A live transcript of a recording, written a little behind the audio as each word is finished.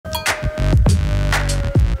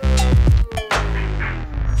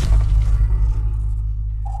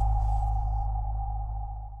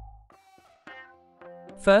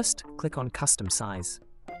First, click on Custom Size.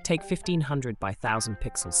 Take 1500 by 1000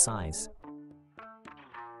 pixels size.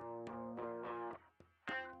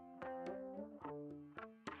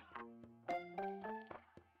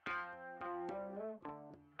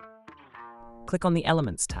 Click on the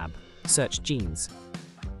Elements tab, search Jeans.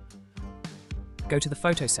 Go to the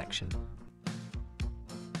Photo section.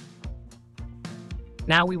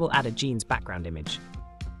 Now we will add a jeans background image.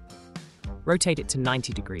 Rotate it to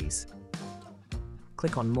 90 degrees.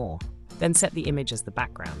 Click on More, then set the image as the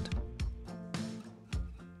background.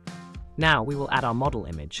 Now we will add our model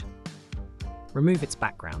image. Remove its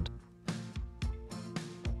background.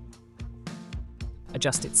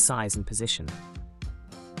 Adjust its size and position.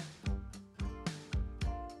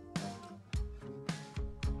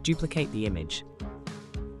 Duplicate the image.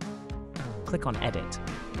 Click on Edit,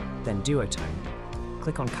 then Duotone.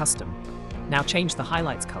 Click on Custom. Now change the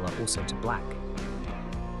highlights color also to black.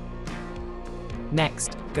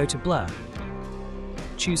 Next, go to Blur.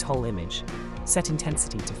 Choose Whole Image. Set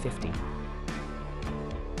intensity to 50.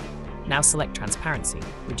 Now select Transparency,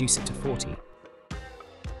 reduce it to 40.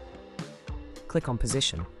 Click on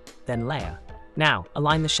Position, then Layer. Now,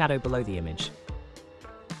 align the shadow below the image.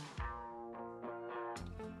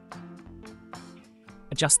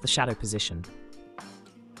 Adjust the shadow position.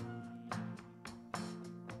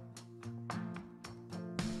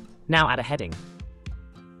 Now add a heading.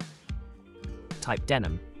 Type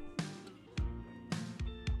Denim.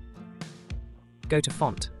 Go to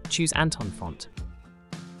Font, choose Anton font.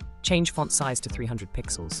 Change font size to 300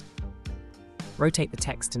 pixels. Rotate the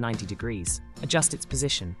text to 90 degrees. Adjust its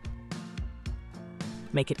position.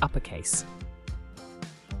 Make it uppercase.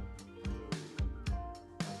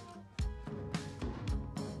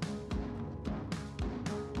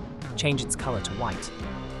 Change its color to white.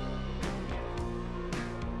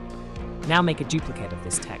 Now make a duplicate of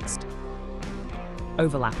this text.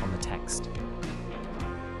 Overlap on the text.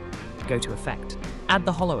 Go to Effect. Add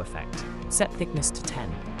the hollow effect. Set thickness to 10.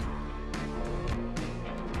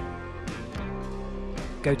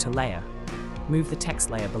 Go to Layer. Move the text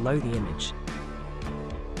layer below the image.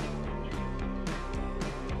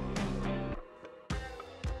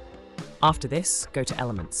 After this, go to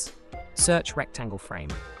Elements. Search Rectangle Frame.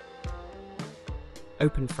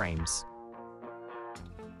 Open Frames.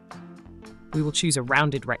 We will choose a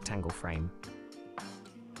rounded rectangle frame.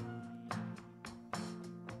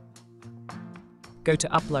 Go to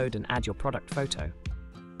Upload and add your product photo.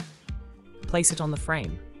 Place it on the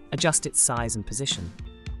frame. Adjust its size and position.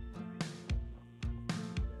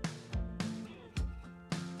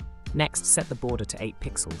 Next, set the border to 8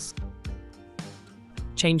 pixels.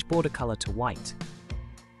 Change border color to white.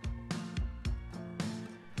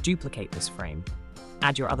 Duplicate this frame.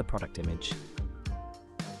 Add your other product image.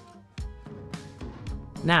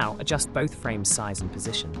 Now, adjust both frames' size and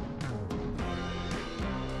position.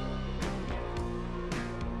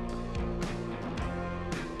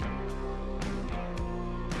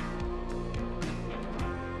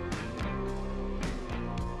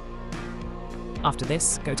 After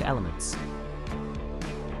this, go to Elements.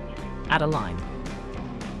 Add a line.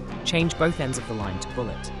 Change both ends of the line to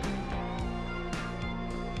bullet.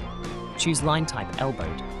 Choose line type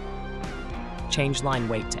elbowed. Change line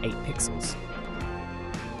weight to 8 pixels.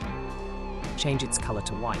 Change its color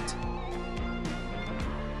to white.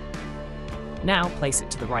 Now place it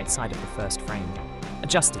to the right side of the first frame.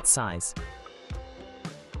 Adjust its size.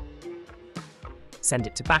 Send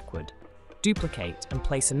it to backward. Duplicate and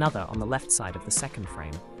place another on the left side of the second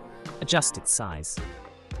frame. Adjust its size.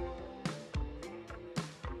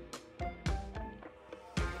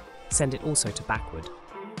 Send it also to backward.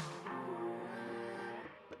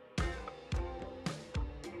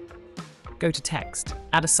 Go to Text,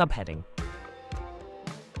 add a subheading.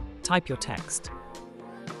 Type your text.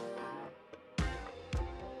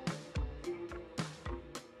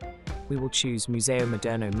 We will choose Museo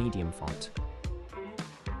Moderno medium font.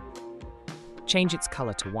 Change its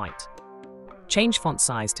color to white. Change font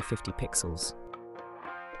size to 50 pixels.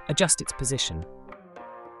 Adjust its position.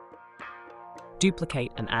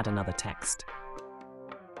 Duplicate and add another text.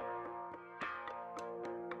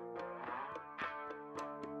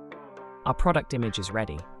 Our product image is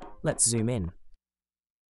ready. Let's zoom in.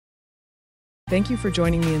 Thank you for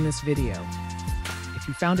joining me in this video. If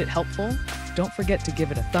you found it helpful, don't forget to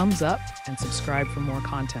give it a thumbs up and subscribe for more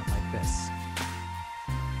content like this.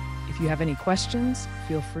 If you have any questions,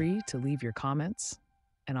 feel free to leave your comments,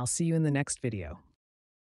 and I'll see you in the next video.